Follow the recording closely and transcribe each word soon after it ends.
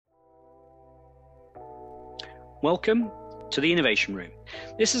Welcome to the Innovation Room.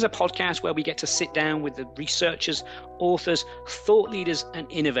 This is a podcast where we get to sit down with the researchers, authors, thought leaders, and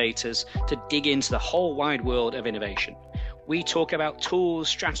innovators to dig into the whole wide world of innovation. We talk about tools,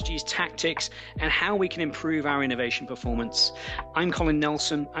 strategies, tactics, and how we can improve our innovation performance. I'm Colin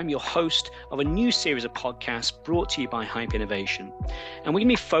Nelson. I'm your host of a new series of podcasts brought to you by Hype Innovation. And we're going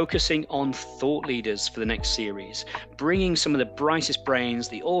to be focusing on thought leaders for the next series, bringing some of the brightest brains,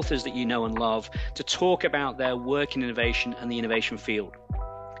 the authors that you know and love, to talk about their work in innovation and the innovation field.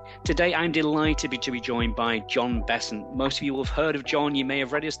 Today, I'm delighted to be joined by John Bessant. Most of you will have heard of John. You may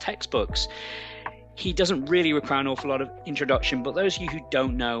have read his textbooks. He doesn't really require an awful lot of introduction, but those of you who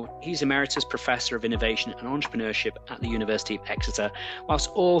don't know, he's Emeritus Professor of Innovation and Entrepreneurship at the University of Exeter, whilst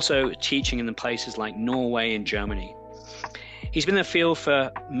also teaching in the places like Norway and Germany. He's been in the field for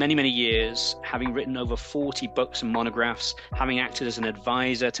many, many years, having written over 40 books and monographs, having acted as an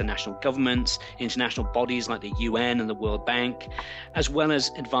advisor to national governments, international bodies like the UN and the World Bank, as well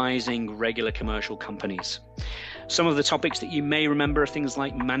as advising regular commercial companies. Some of the topics that you may remember are things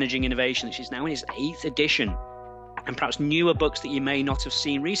like Managing Innovation, which is now in its 8th edition. And perhaps newer books that you may not have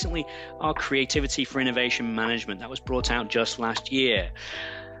seen recently are Creativity for Innovation Management. That was brought out just last year.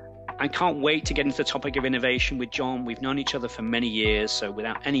 I can't wait to get into the topic of innovation with John. We've known each other for many years, so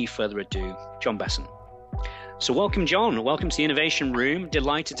without any further ado, John Bessant. So welcome, John. Welcome to the Innovation Room.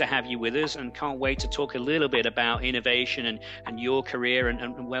 Delighted to have you with us and can't wait to talk a little bit about innovation and your career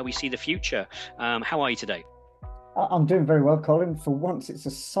and where we see the future. How are you today? I'm doing very well, Colin. For once, it's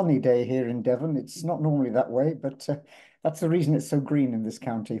a sunny day here in Devon. It's not normally that way, but that's the reason it's so green in this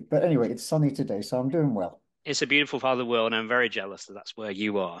county. But anyway, it's sunny today, so I'm doing well. It's a beautiful part of the world, and I'm very jealous that that's where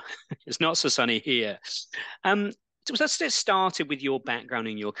you are. It's not so sunny here. So let's get started with your background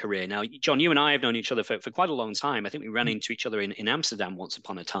in your career. Now, John, you and I have known each other for quite a long time. I think we ran into each other in Amsterdam once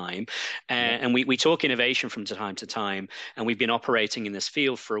upon a time. And we talk innovation from time to time, and we've been operating in this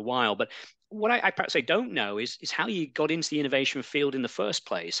field for a while. But what I perhaps I don't know is how you got into the innovation field in the first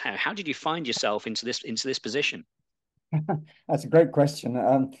place. How did you find yourself into this position? That's a great question.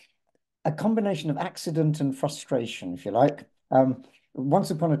 A combination of accident and frustration, if you like. Once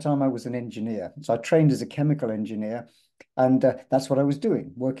upon a time, I was an engineer. So I trained as a chemical engineer, and that's what I was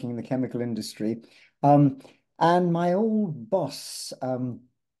doing, working in the chemical industry. And my old boss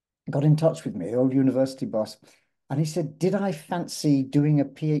got in touch with me, the old university boss, and he said, did I fancy doing a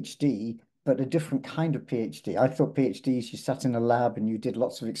PhD, but a different kind of PhD? I thought PhDs, you sat in a lab and you did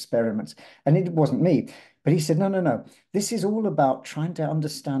lots of experiments, and it wasn't me. But he said, no, no, no. This is all about trying to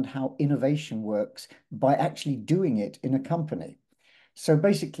understand how innovation works by actually doing it in a company. So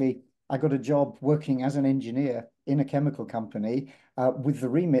basically, I got a job working as an engineer in a chemical company with the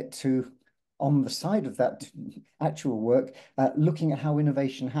remit to, on the side of that actual work, looking at how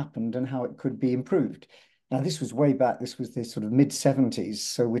innovation happened and how it could be improved. Now, this was way back. This was the sort of mid-70s.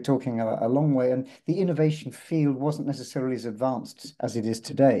 So we're talking a long way. And the innovation field wasn't necessarily as advanced as it is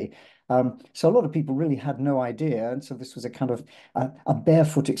today. So a lot of people really had no idea. And so this was a kind of a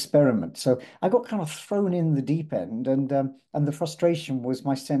barefoot experiment. So I got kind of thrown in the deep end. And the frustration was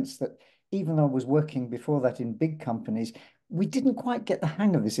my sense that even though I was working before that in big companies, we didn't quite get the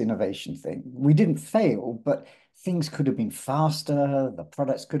hang of this innovation thing. We didn't fail, but things could have been faster, the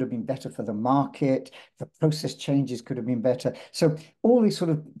products could have been better for the market, the process changes could have been better. So all these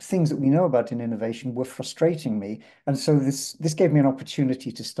sort of things that we know about in innovation were frustrating me. And so this gave me an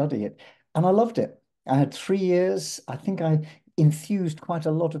opportunity to study it. And I loved it. I had 3 years. I think I enthused quite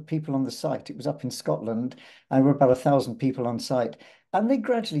a lot of people on the site. It was up in Scotland. There were about 1,000 people on site. And they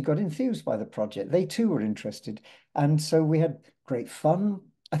gradually got enthused by the project. They too were interested. And so we had great fun.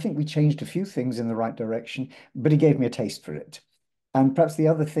 I think we changed a few things in the right direction, but it gave me a taste for it. And perhaps the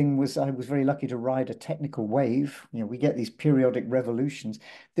other thing was I was very lucky to ride a technical wave. You know, we get these periodic revolutions.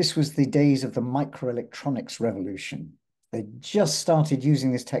 This was the days of the microelectronics revolution. They just started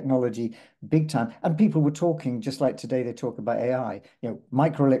using this technology big time. And people were talking, just like today, they talk about AI. You know,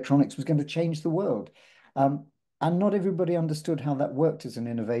 microelectronics was going to change the world. And not everybody understood how that worked as an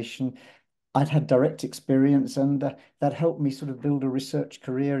innovation. I'd had direct experience, and that helped me sort of build a research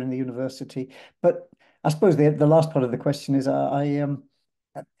career in the university. But I suppose the last part of the question is I've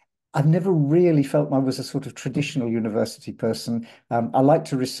never really felt I was a sort of traditional university person. I like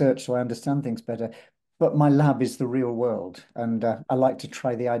to research so I understand things better, but my lab is the real world, and I like to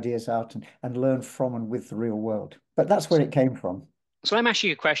try the ideas out and learn from and with the real world. But that's where it came from. So let me ask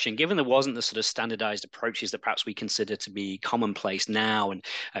you a question. Given there wasn't the sort of standardized approaches that perhaps we consider to be commonplace now, and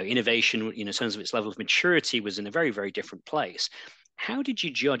innovation, in terms of its level of maturity, was in a very, very different place. How did you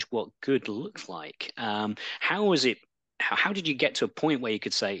judge what good looked like? How was it how did you get to a point where you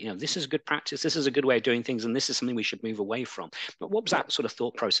could say, this is a good practice, this is a good way of doing things, and this is something we should move away from? But what was that sort of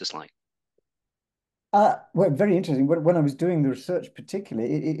thought process like? Well, very interesting. When I was doing the research,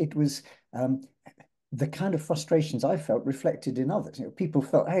 particularly, it was um, the kind of frustrations I felt reflected in others. People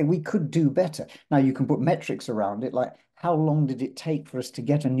felt, hey, we could do better. Now you can put metrics around it, like how long did it take for us to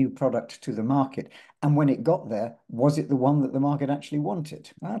get a new product to the market? And when it got there, was it the one that the market actually wanted?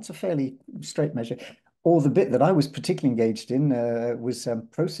 That's a fairly straight measure. Or the bit that I was particularly engaged in was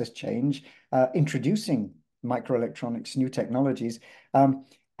process change, introducing microelectronics, new technologies,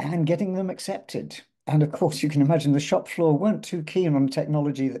 and getting them accepted. And of course, you can imagine the shop floor weren't too keen on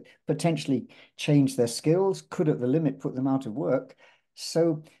technology that potentially changed their skills, could at the limit put them out of work.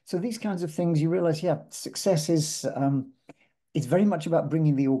 So these kinds of things, you realize, yeah, success is it's very much about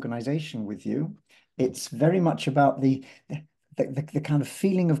bringing the organization with you. It's very much about the kind of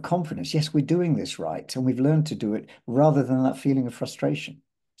feeling of confidence. Yes, we're doing this right, and we've learned to do it, rather than that feeling of frustration.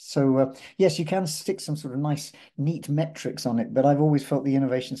 So yes, you can stick some sort of nice, neat metrics on it, but I've always felt the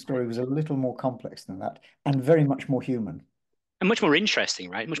innovation story was a little more complex than that, and very much more human. And much more interesting,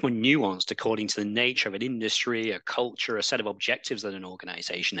 right? Much more nuanced according to the nature of an industry, a culture, a set of objectives that an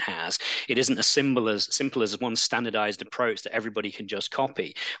organization has. It isn't as simple as one standardized approach that everybody can just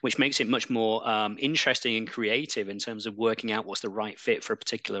copy, which makes it much more interesting and creative in terms of working out what's the right fit for a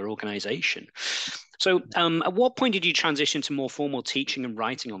particular organization. So, at what point did you transition to more formal teaching and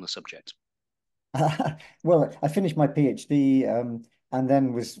writing on the subject? Well, I finished my PhD and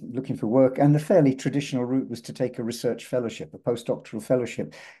then was looking for work. And the fairly traditional route was to take a research fellowship, a postdoctoral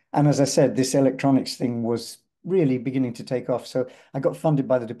fellowship. And as I said, this electronics thing was really beginning to take off. So I got funded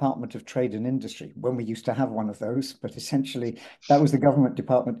by the Department of Trade and Industry when we used to have one of those. But essentially, that was the government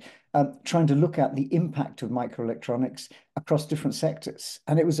department trying to look at the impact of microelectronics across different sectors.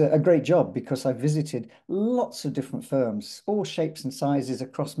 And it was a great job because I visited lots of different firms, all shapes and sizes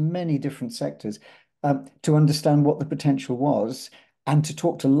across many different sectors, to understand what the potential was and to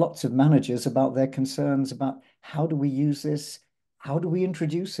talk to lots of managers about their concerns about how do we use this? How do we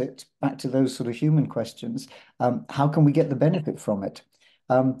introduce it? Back to those sort of human questions. How can we get the benefit from it?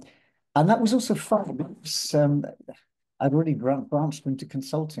 Um, and that was also fun because I'd already branched into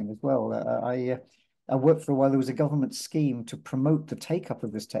consulting as well. I worked for a while. There was a government scheme to promote the take-up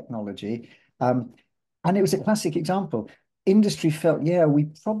of this technology. Um, and it was a classic example. Industry felt, yeah, we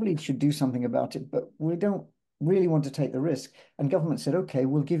probably should do something about it, but we don't really want to take the risk. And government said, okay,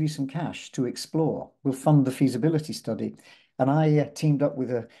 we'll give you some cash to explore. We'll fund the feasibility study. And I teamed up with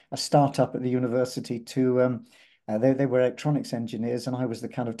a startup at the university to they were electronics engineers and I was the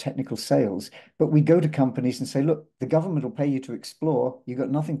kind of technical sales. But we go to companies and say, look, the government will pay you to explore. You've got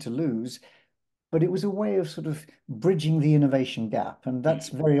nothing to lose. But it was a way of sort of bridging the innovation gap. And that's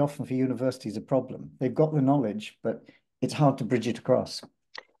very often for universities a problem. They've got the knowledge, but it's hard to bridge it across.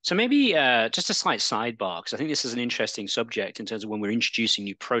 So maybe just a slight sidebar, because I think this is an interesting subject in terms of when we're introducing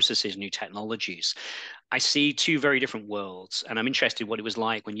new processes, new technologies. I see two very different worlds, and I'm interested what it was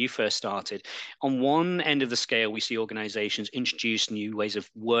like when you first started. On one end of the scale, we see organizations introduce new ways of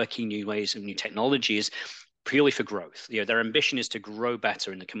working, new ways of new technologies purely for growth. Their ambition is to grow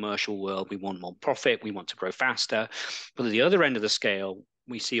better in the commercial world. We want more profit, we want to grow faster. But at the other end of the scale,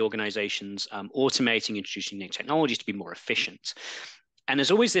 we see organizations automating, introducing new technologies to be more efficient. And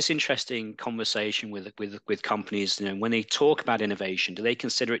there's always this interesting conversation with companies, when they talk about innovation, do they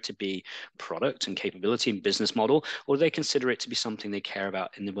consider it to be product and capability and business model, or do they consider it to be something they care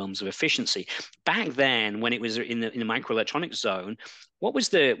about in the realms of efficiency? Back then, when it was in the microelectronics zone, what was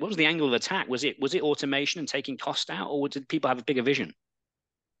the angle of attack? Was it automation and taking cost out, or did people have a bigger vision?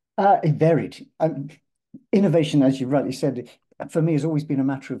 It varied. Innovation, as you rightly said, for me has always been a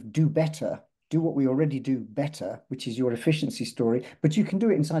matter of do better, do what we already do better, which is your efficiency story, but you can do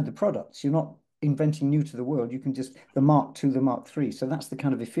it inside the products. You're not inventing new to the world. You can just the Mark II, the Mark III. So that's the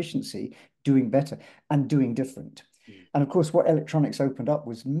kind of efficiency, doing better and doing different. Mm. And of course, what electronics opened up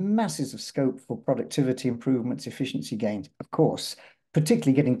was masses of scope for productivity improvements, efficiency gains, of course,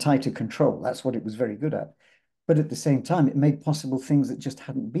 particularly getting tighter control. That's what it was very good at. But at the same time, it made possible things that just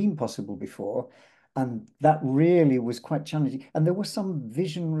hadn't been possible before. And that really was quite challenging. And there were some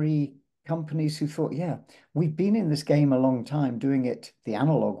visionary companies who thought, yeah, we've been in this game a long time doing it the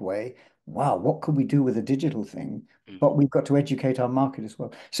analog way. Wow, what could we do with a digital thing? Mm. But we've got to educate our market as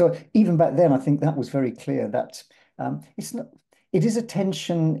well. So even back then, I think that was very clear that it's not, it is a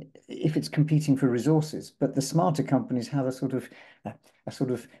tension if it's competing for resources, but the smarter companies have a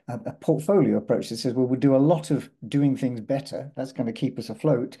portfolio approach that says, well, we'll do a lot of doing things better. That's going to keep us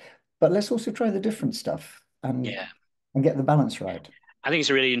afloat, but let's also try the different stuff Yeah. and get the balance right. I think it's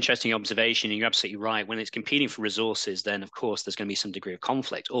a really interesting observation, and you're absolutely right. When it's competing for resources, then of course there's going to be some degree of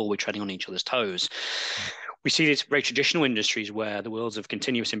conflict, or we're treading on each other's toes. We see these very traditional industries where the worlds of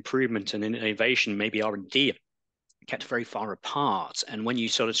continuous improvement and innovation, maybe R&D, kept very far apart. And when you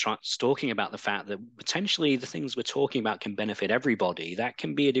sort of start talking about the fact that potentially the things we're talking about can benefit everybody, that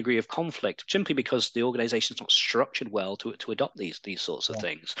can be a degree of conflict simply because the organization is not structured well to adopt these sorts of Yeah,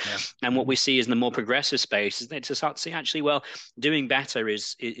 things. yeah. And what we see is in the more progressive space is that to start to see actually, well, doing better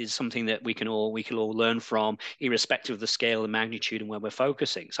is something that we can all learn from, irrespective of the scale and magnitude and where we're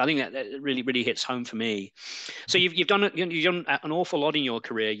focusing. So I think that really hits home for me. So you've done an awful lot in your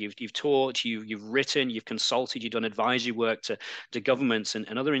career. You've taught, you've written, you've consulted, you've done advisory work to governments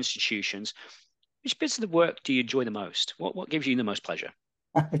and other institutions. Which bits of the work do you enjoy the most? What gives you the most pleasure?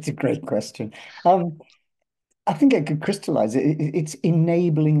 It's a great question. I think I could crystallize it. It's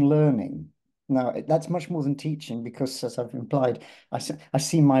enabling learning. Now, that's much more than teaching because, as I've implied, I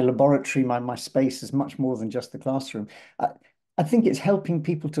see my laboratory, my space as much more than just the classroom. I, I think it's helping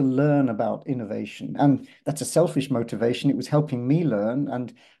people to learn about innovation. And that's a selfish motivation. It was helping me learn.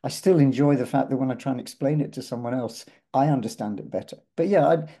 And I still enjoy the fact that when I try and explain it to someone else, I understand it better. But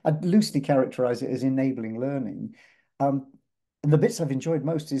yeah, I'd loosely characterize it as enabling learning. Um, the bits I've enjoyed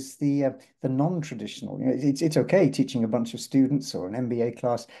most is the non-traditional. You know, it's okay teaching a bunch of students or an MBA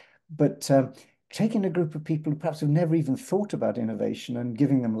class, but taking a group of people who perhaps have never even thought about innovation and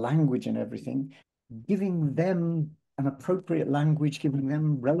giving them language and everything, giving them an appropriate language, giving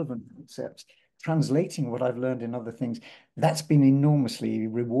them relevant concepts, translating what I've learned in other things, that's been enormously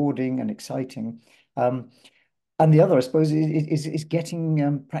rewarding and exciting. And the other, I suppose, is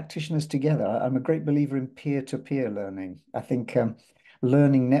getting practitioners together. I'm a great believer in peer-to-peer learning. I think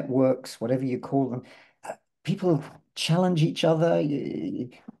learning networks, whatever you call them, people challenge each other. You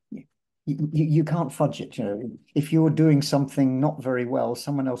can't fudge it. You know, if you're doing something not very well,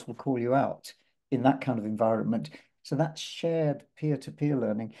 someone else will call you out in that kind of environment. So that shared peer-to-peer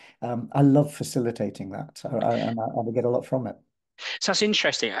learning, I love facilitating that, and I get a lot from it. So that's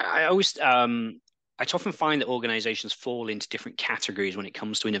interesting. I often find that organizations fall into different categories when it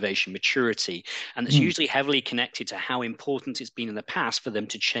comes to innovation maturity, and it's Mm, usually heavily connected to how important it's been in the past for them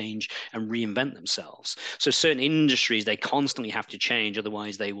to change and reinvent themselves. So certain industries, they constantly have to change,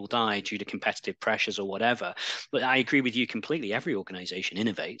 otherwise they will die due to competitive pressures or whatever. But I agree with you completely. Every organization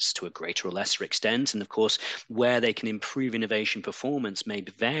innovates to a greater or lesser extent, and of course, where they can improve innovation performance may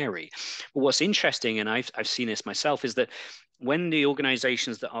vary. But what's interesting, and I've seen this myself, is that when the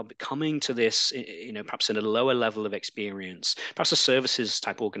organizations that are coming to this, perhaps at a lower level of experience, perhaps a services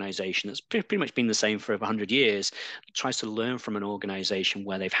type organization that's pretty much been the same for over 100 years, tries to learn from an organization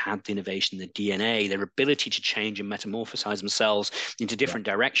where they've had the innovation, the DNA, their ability to change and metamorphosize themselves into yeah. different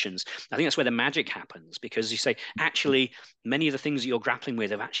directions. I think that's where the magic happens, because you say, actually, many of the things that you're grappling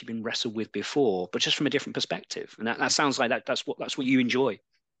with have actually been wrestled with before, but just from a different perspective. And that sounds like that's what you enjoy.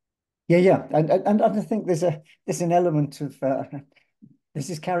 Yeah, yeah, and I think there's an element of there's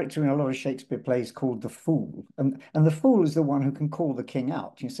this character in a lot of Shakespeare plays called the fool, and the fool is the one who can call the king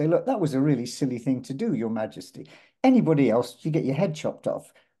out. You say, look, that was a really silly thing to do, Your Majesty. Anybody else, you get your head chopped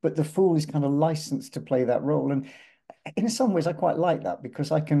off, but the fool is kind of licensed to play that role, and in some ways, I quite like that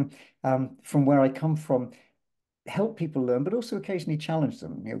because I can, from where I come from, help people learn, but also occasionally challenge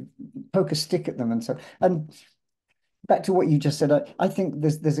them. You know, poke a stick at them, and so and back to what you just said, I think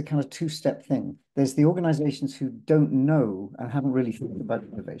there's a kind of two-step thing. There's the organizations who don't know and haven't really thought about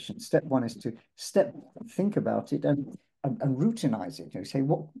innovation. Step one is to think about it and routinize it. You know, say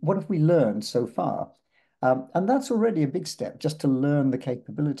what have we learned so far? And that's already a big step just to learn the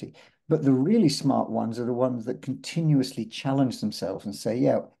capability. But the really smart ones are the ones that continuously challenge themselves and say,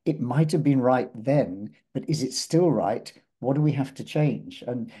 yeah, it might have been right then, but is it still right? What do we have to change?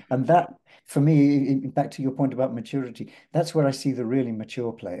 And that for me, back to your point about maturity, that's where I see the really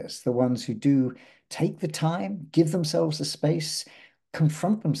mature players, the ones who do take the time, give themselves the space,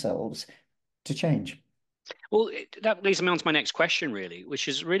 confront themselves to change. Well, that leads me on to my next question, really, which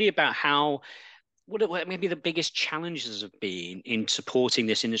is really about how what maybe the biggest challenges have been in supporting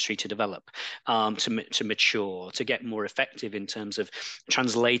this industry to develop, to mature, to get more effective in terms of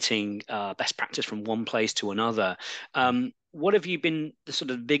translating best practice from one place to another. What have you been the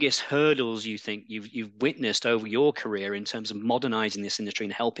sort of biggest hurdles you think you've witnessed over your career in terms of modernizing this industry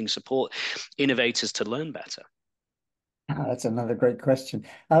and helping support innovators to learn better? That's another great question.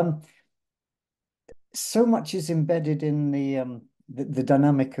 So much is embedded in the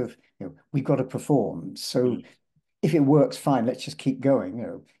dynamic of, you know, we've got to perform. So Mm, if it works, fine, let's just keep going. You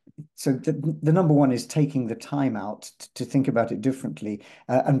know, so the number one is taking the time out to think about it differently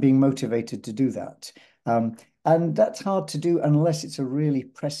and being motivated to do that. And that's hard to do unless it's a really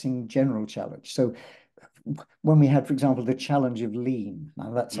pressing general challenge. So when we had, for example, the challenge of lean,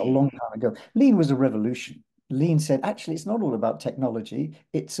 now that's a long time ago, lean was a revolution. Lean said, actually, it's not all about technology,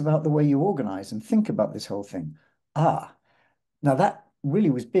 it's about the way you organize and think about this whole thing. Ah, now that really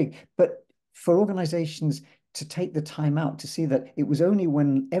was big. But for organizations to take the time out to see that it was only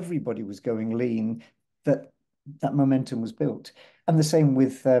when everybody was going lean that that momentum was built. And the same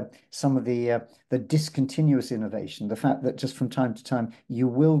with some of the discontinuous innovation, the fact that just from time to time you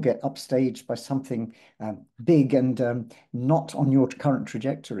will get upstaged by something big and not on your current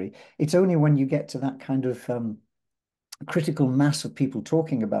trajectory. It's only when you get to that kind of critical mass of people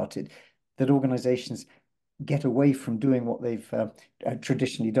talking about it that organizations get away from doing what they've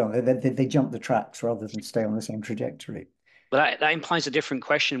traditionally done. They jump the tracks rather than stay on the same trajectory. But that implies a different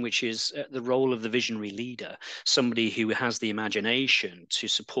question, which is the role of the visionary leader, somebody who has the imagination to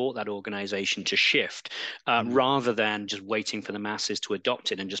support that organization to shift, rather than just waiting for the masses to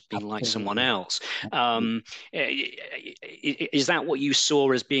adopt it and just being like someone Absolutely. else. Absolutely. Is that what you saw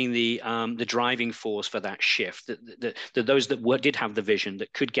as being the driving force for that shift? That those that did have the vision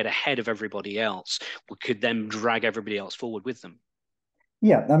that could get ahead of everybody else could then drag everybody else forward with them.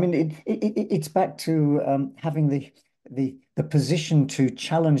 Yeah, I mean it's back to having the position to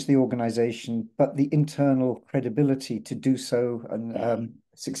challenge the organization, but the internal credibility to do so and Mm.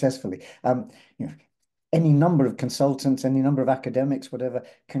 successfully. You know, any number of consultants, any number of academics, whatever,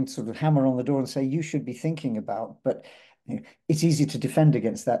 can sort of hammer on the door and say, you should be thinking about, but it's easy to defend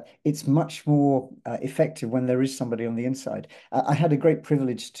against that. It's much more effective when there is somebody on the inside. I had a great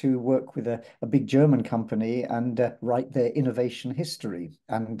privilege to work with a big German company and write their innovation history.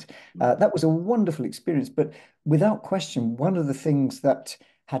 And that was a wonderful experience. But without question, one of the things that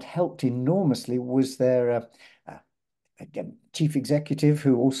had helped enormously was their uh, chief executive,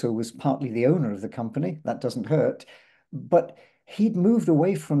 who also was partly the owner of the company. That doesn't hurt. But he'd moved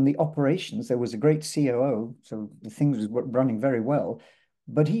away from the operations. There was a great COO, so the things were running very well.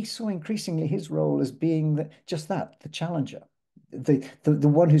 But he saw increasingly his role as being just that, the challenger, the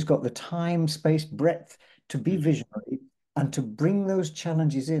one who's got the time, space, breadth to be Mm. visionary and to bring those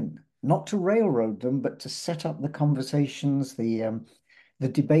challenges in, not to railroad them, but to set up the conversations, the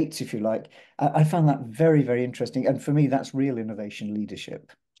debates, if you like. I found that very, very interesting. And for me, that's real innovation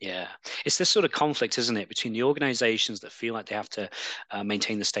leadership. Yeah, it's this sort of conflict, isn't it, between the organizations that feel like they have to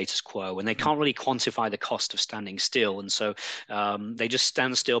maintain the status quo and they can't really quantify the cost of standing still. And so they just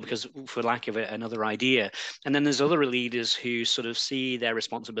stand still because, for lack of another idea. And then there's other leaders who sort of see their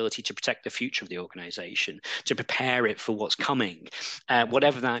responsibility to protect the future of the organization, to prepare it for what's coming,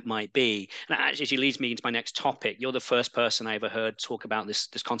 whatever that might be. And actually leads me into my next topic. You're the first person I ever heard talk about this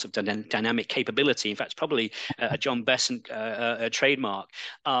concept of dynamic capability. In fact, it's probably a John Bessant trademark.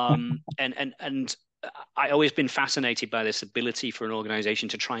 And I always been fascinated by this ability for an organization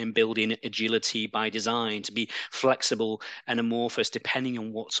to try and build in agility by design, to be flexible and amorphous depending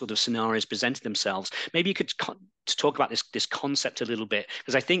on what sort of scenarios presented themselves. Maybe you could to talk about this concept a little bit,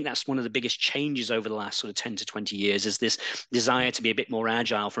 because I think that's one of the biggest changes over the last sort of 10 to 20 years is this desire to be a bit more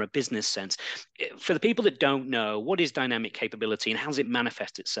agile from a business sense. For the people that don't know, what is dynamic capability and how does it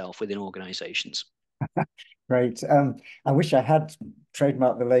manifest itself within organizations? Great. I wish I had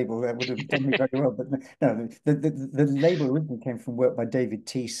trademarked the label. That would have done me very well. But no, the label originally came from work by David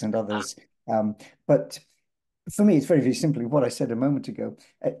Teese and Ah, others. But for me, it's very, very simply what I said a moment ago.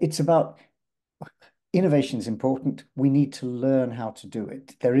 It's about innovation is important. We need to learn how to do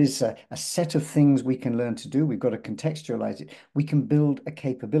it. There is a set of things we can learn to do. We've got to contextualize it. We can build a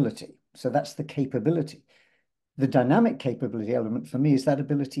capability. So that's the capability. The dynamic capability element for me is that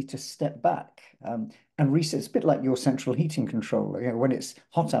ability to step back and reset. It's a bit like your central heating controller. You know, when it's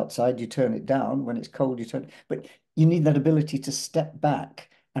hot outside, you turn it down. When it's cold, you turn. But you need that ability to step back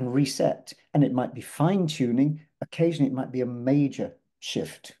and reset. And it might be fine tuning. Occasionally, it might be a major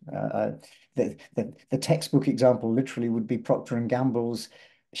shift. The textbook example literally would be Procter and Gamble's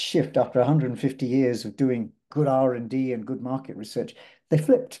shift after 150 years of doing good R&D and good market research. They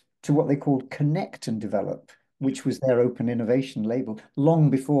flipped to what they called connect and develop, which was their open innovation label,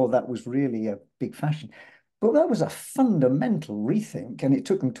 long before that was really a big fashion. But that was a fundamental rethink, and it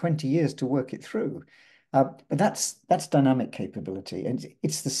took them 20 years to work it through. But that's dynamic capability, and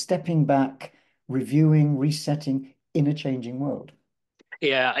it's the stepping back, reviewing, resetting in a changing world.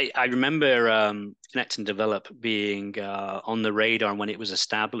 yeah, I remember Connect and Develop being on the radar when it was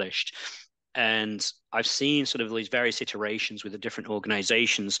established. And I've seen sort of these various iterations with the different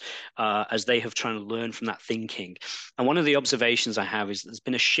organizations as they have tried to learn from that thinking. And one of the observations I have is there's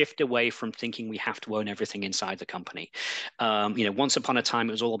been a shift away from thinking we have to own everything inside the company. Once upon a time,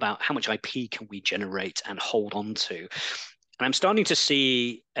 it was all about how much IP can we generate and hold on to. And I'm starting to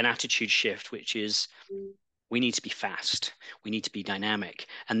see an attitude shift, which is we need to be fast. We need to be dynamic.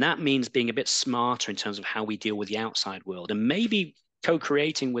 And that means being a bit smarter in terms of how we deal with the outside world and maybe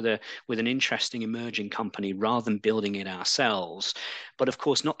co-creating with an interesting emerging company rather than building it ourselves. But of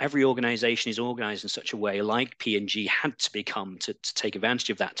course, not every organization is organized in such a way like P&G had to become to take advantage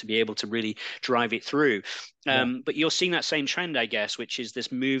of that, to be able to really drive it through. Yeah. But you're seeing that same trend, I guess, which is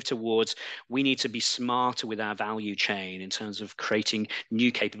this move towards we need to be smarter with our value chain in terms of creating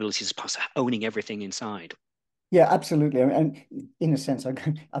new capabilities as opposed to owning everything inside. Yeah, absolutely. And in a sense,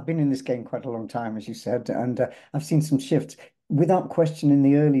 I've been in this game quite a long time, as you said, and I've seen some shifts. Without question, in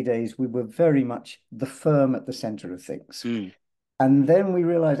the early days, we were very much the firm at the center of things. Mm. And then we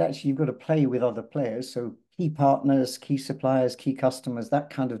realized actually you've got to play with other players. So key partners, key suppliers, key customers, that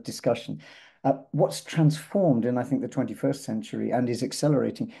kind of discussion. What's transformed in, I think, the 21st century and is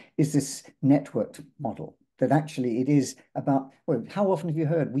accelerating is this networked model that actually it is about, well, how often have you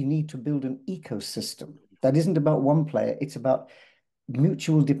heard we need to build an ecosystem? That isn't about one player, it's about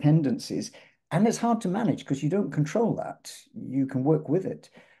mutual dependencies. And it's hard to manage because you don't control that. You can work with it.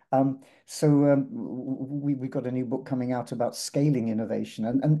 We've got a new book coming out about scaling innovation.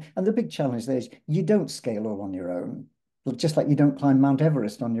 And the big challenge there is you don't scale all on your own. Just like you don't climb Mount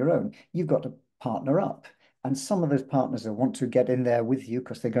Everest on your own. You've got to partner up. And some of those partners will want to get in there with you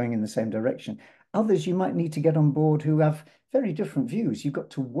because they're going in the same direction. Others you might need to get on board who have very different views. You've got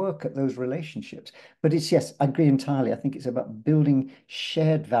to work at those relationships. But it's, yes, I agree entirely. I think it's about building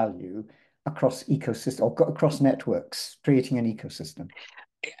shared value across ecosystem or across networks, creating an ecosystem.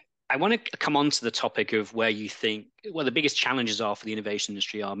 I want to come on to the topic of where you think well the biggest challenges are for the innovation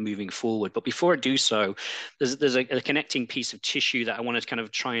industry are moving forward. But before I do so, there's a connecting piece of tissue that I want to kind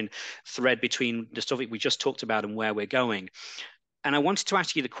of try and thread between the stuff we just talked about and where we're going. And I wanted to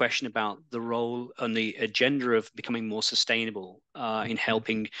ask you the question about the role and the agenda of becoming more sustainable in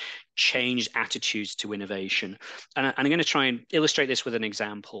helping change attitudes to innovation. And I'm going to try and illustrate this with an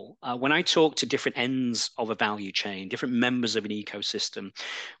example. When I talk to different ends of a value chain, different members of an ecosystem,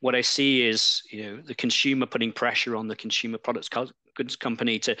 what I see is, the consumer putting pressure on the consumer products goods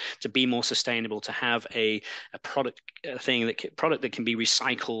company to be more sustainable, to have a product product that can be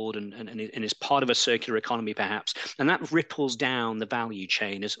recycled and is part of a circular economy perhaps, and that ripples down the value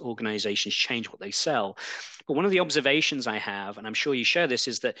chain as organizations change what they sell. But one of the observations I have, and I'm sure you share this,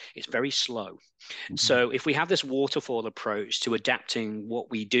 is that it's very slow. Mhm. So if we have this waterfall approach to adapting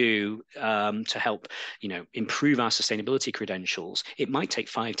what we do to help, improve our sustainability credentials, it might take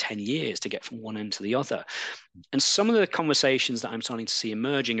 5, 10 years to get from one end to the other. And some of the conversations that I'm starting to see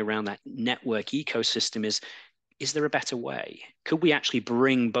emerging around that network ecosystem is there a better way? Could we actually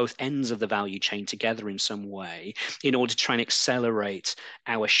bring both ends of the value chain together in some way in order to try and accelerate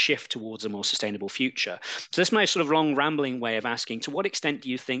our shift towards a more sustainable future? So that's my sort of long rambling way of asking, to what extent do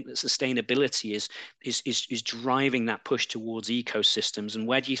you think that sustainability is driving that push towards ecosystems, and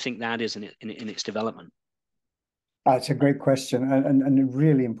where do you think that is in its development? It's a great question and a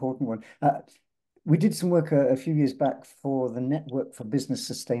really important one. We did some work a few years back for the Network for Business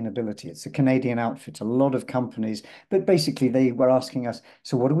Sustainability. It's a Canadian outfit, a lot of companies, but basically they were asking us,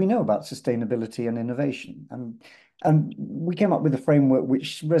 so what do we know about sustainability and innovation? And we came up with a framework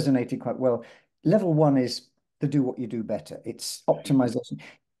which resonated quite well. Level one is to do what you do better. It's optimization.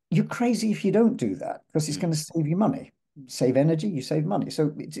 You're crazy if you don't do that because it's Mm. going to save you money. Save energy, you save money.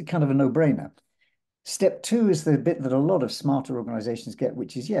 So it's kind of a no-brainer. Step two is the bit that a lot of smarter organizations get,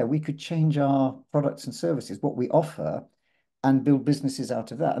 which is, yeah, we could change our products and services, what we offer, and build businesses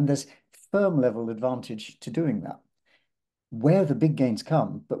out of that. And there's firm level advantage to doing that. Where the big gains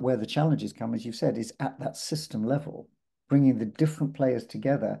come, but where the challenges come, as you've said, is at that system level, bringing the different players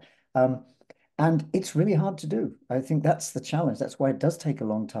together. And it's really hard to do. I think that's the challenge. That's why it does take a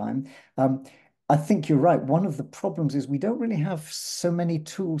long time. Um, I think you're right. One of the problems is we don't really have so many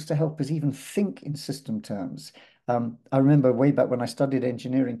tools to help us even think in system terms. I remember way back when I studied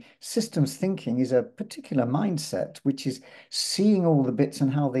engineering, systems thinking is a particular mindset, which is seeing all the bits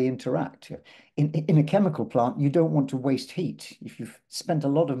and how they interact. In a chemical plant, you don't want to waste heat. If you've spent a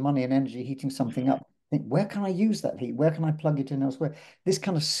lot of money and energy heating something up, think, where can I use that heat? Where can I plug it in elsewhere? This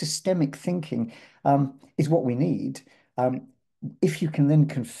kind of systemic thinking is what we need. Um, if you can then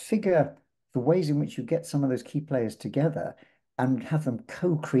configure the ways in which you get some of those key players together and have them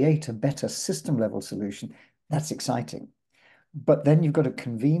co-create a better system level solution, that's exciting. But then you've got to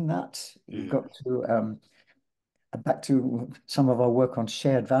convene that. You've Mm. got to back to some of our work on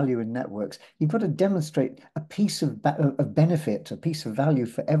shared value in networks. You've got to demonstrate a piece of benefit, a piece of value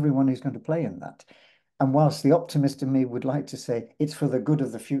for everyone who's going to play in that. And whilst the optimist in me would like to say it's for the good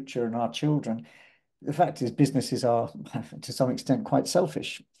of the future and our children, the fact is businesses are to some extent quite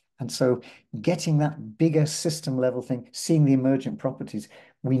selfish. And so getting that bigger system level thing, seeing the emergent properties,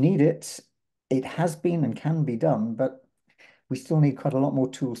 we need it. It has been and can be done, but we still need quite a lot more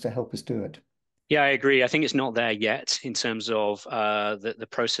tools to help us do it. Yeah, I agree. I think it's not there yet in terms of the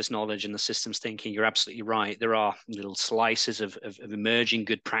process knowledge and the systems thinking. You're absolutely right. There are little slices of emerging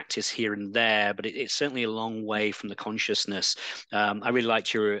good practice here and there, but it's certainly a long way from the consciousness. I really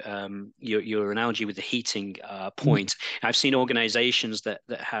liked your analogy with the heating point. I've seen organizations that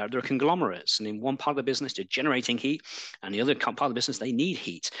have they're conglomerates, and in one part of the business they're generating heat, and the other part of the business they need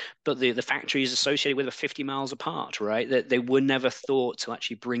heat, but the factory is associated with a 50 miles apart, right? That they were never thought to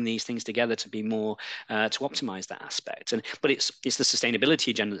actually bring these things together to be more to optimize that aspect. And but it's the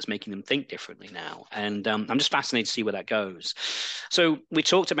sustainability agenda that's making them think differently now. And I'm just fascinated to see where that goes. So we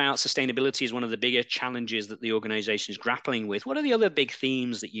talked about sustainability as one of the bigger challenges that the organization is grappling with. What are the other big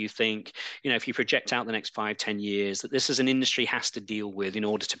themes that you think, if you project out the next 5, 10 years, that this as an industry has to deal with in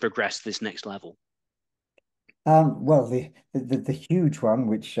order to progress to this next level? Well, the huge one,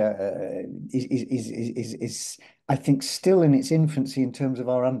 which is I think still in its infancy in terms of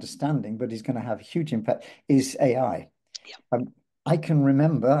our understanding, but is going to have a huge impact, is AI. Yeah. I can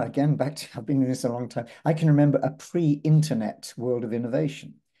remember, again, back to I've been in this a long time. I can remember a pre-internet world of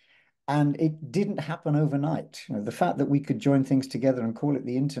innovation, and it didn't happen overnight. The fact that we could join things together and call it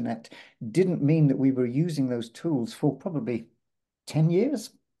the internet didn't mean that we were using those tools for probably 10 years,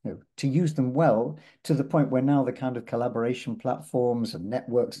 to use them well, to the point where now the kind of collaboration platforms and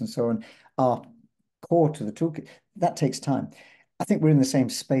networks and so on are core to the toolkit. That takes time. I think we're in the same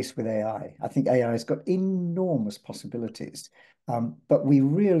space with AI. I think AI has got enormous possibilities, but we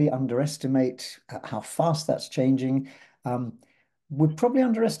really underestimate how fast that's changing. We probably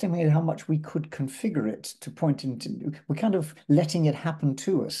underestimated how much we could configure it to point into, we're kind of letting it happen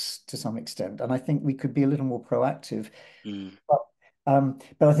to us to some extent. And I think we could be a little more proactive. Mm,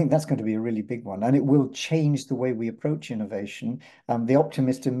 But I think that's going to be a really big one, and it will change the way we approach innovation. The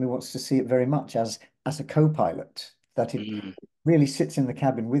optimist in me wants to see it very much as a co-pilot, that it mm, really sits in the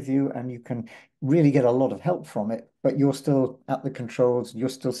cabin with you, and you can really get a lot of help from it, but you're still at the controls, you're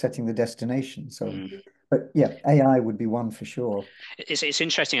still setting the destination. So, mm. but yeah, AI would be one for sure. It's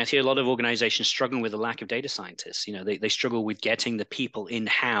interesting. I see a lot of organizations struggling with the lack of data scientists. They struggle with getting the people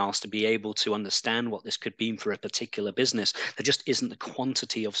in-house to be able to understand what this could mean for a particular business. There just isn't the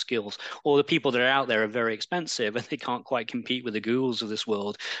quantity of skills, or the people that are out there are very expensive and they can't quite compete with the Googles of this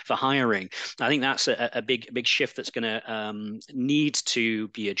world for hiring. I think that's a big shift that's going to need to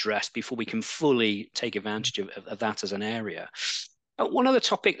be addressed before we can fully take advantage of that as an area. One other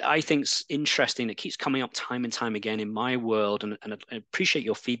topic that I think is interesting that keeps coming up time and time again in my world, and I appreciate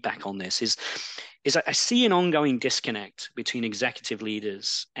your feedback on this, is I see an ongoing disconnect between executive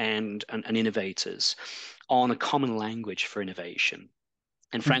leaders and innovators on a common language for innovation.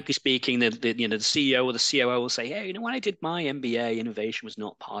 And frankly speaking, the CEO or the COO will say, "Hey, when I did my MBA, innovation was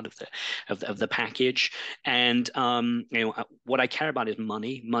not part of the package." And what I care about is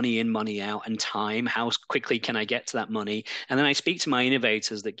money in, money out, and time. How quickly can I get to that money? And then I speak to my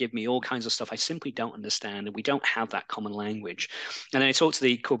innovators that give me all kinds of stuff I simply don't understand, and we don't have that common language. And then I talk to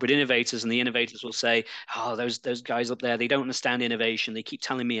the corporate innovators, and the innovators will say, "Oh, those guys up there, they don't understand innovation. They keep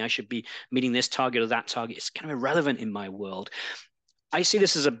telling me I should be meeting this target or that target. It's kind of irrelevant in my world." I see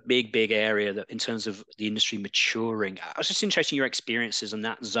this as a big area that in terms of the industry maturing. I was just interested in your experiences in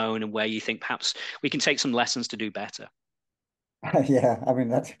that zone and where you think perhaps we can take some lessons to do better. Yeah, I mean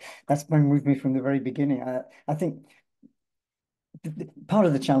that's been with me from the very beginning. I think part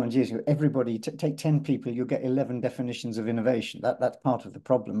of the challenge is everybody take 10 people, you'll get 11 definitions of innovation. That's part of the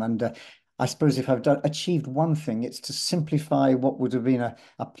problem. And I suppose if I've achieved one thing, it's to simplify what would have been a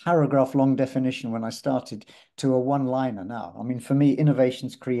paragraph long definition when I started to a one-liner now. I mean, for me,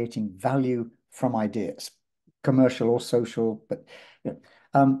 innovation's creating value from ideas, commercial or social, but you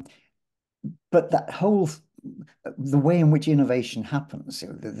know, that whole the way in which innovation happens,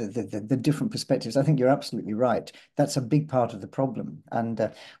 the different perspectives, I think you're absolutely right. That's a big part of the problem.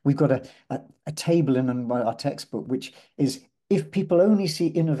 And we've got a table in our textbook, which is if people only see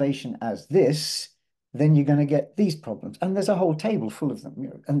innovation as this, then you're going to get these problems. And there's a whole table full of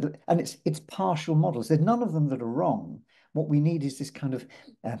them, and it's partial models. There's none of them that are wrong, What we need is this kind of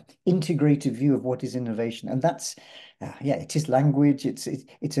integrated view of what is innovation. And that's, yeah, it is language.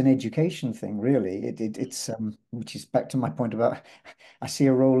 It's an education thing, really. It's which is back to my point about I see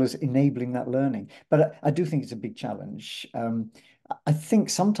a role as enabling that learning. But I do think it's a big challenge. I think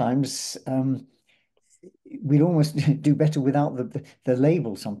sometimes we'd almost do better without the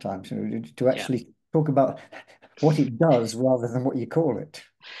label sometimes, to Yeah. actually talk about what it does rather than what you call it.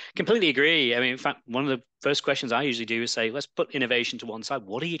 Completely agree. I mean, in fact, one of the first questions I usually do is say, let's put innovation to one side.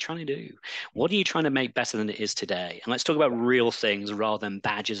 What are you trying to do? What are you trying to make better than it is today? And let's talk about real things rather than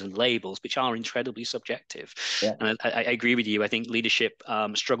badges and labels, which are incredibly subjective. Yeah. And I agree with you. I think leadership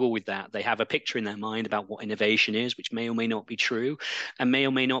struggle with that. They have a picture in their mind about what innovation is, which may or may not be true, and may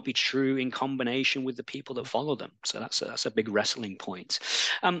or may not be true in combination with the people that follow them. So that's a big wrestling point.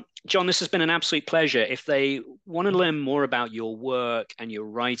 John, this has been an absolute pleasure. If they want to learn more about your work and your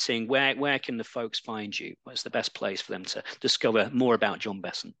writing, where can the folks find you? Where's the best place for them to discover more about John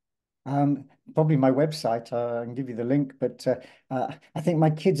Bessant? Probably my website. I can give you the link, but I think my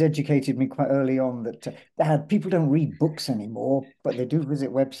kids educated me quite early on that Dad, people don't read books anymore, but they do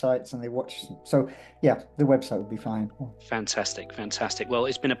visit websites and they watch. So yeah, the website would be fine. Fantastic, fantastic. Well,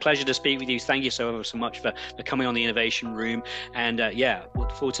 it's been a pleasure to speak with you. Thank you so much for coming on the Innovation Room, and yeah,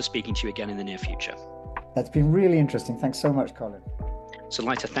 look forward to speaking to you again in the near future. That's been really interesting. Thanks so much, Colin. So I'd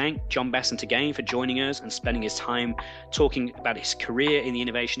like to thank John Bessant again for joining us and spending his time talking about his career in the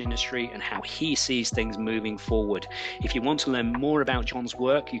innovation industry and how he sees things moving forward. If you want to learn more about John's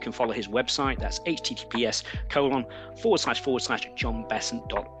work, you can follow his website. That's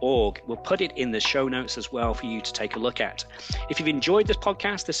https://johnbessant.org. We'll put it in the show notes as well for you to take a look at. If you've enjoyed this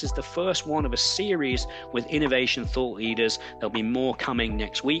podcast, this is the first one of a series with innovation thought leaders. There'll be more coming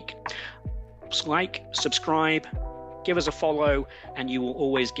next week. Like, subscribe, give us a follow, and you will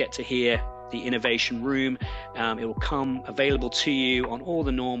always get to hear the Innovation Room. It will come available to you on all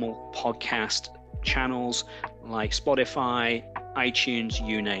the normal podcast channels like Spotify, iTunes,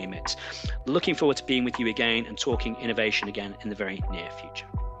 you name it. Looking forward to being with you again and talking innovation again in the very near future.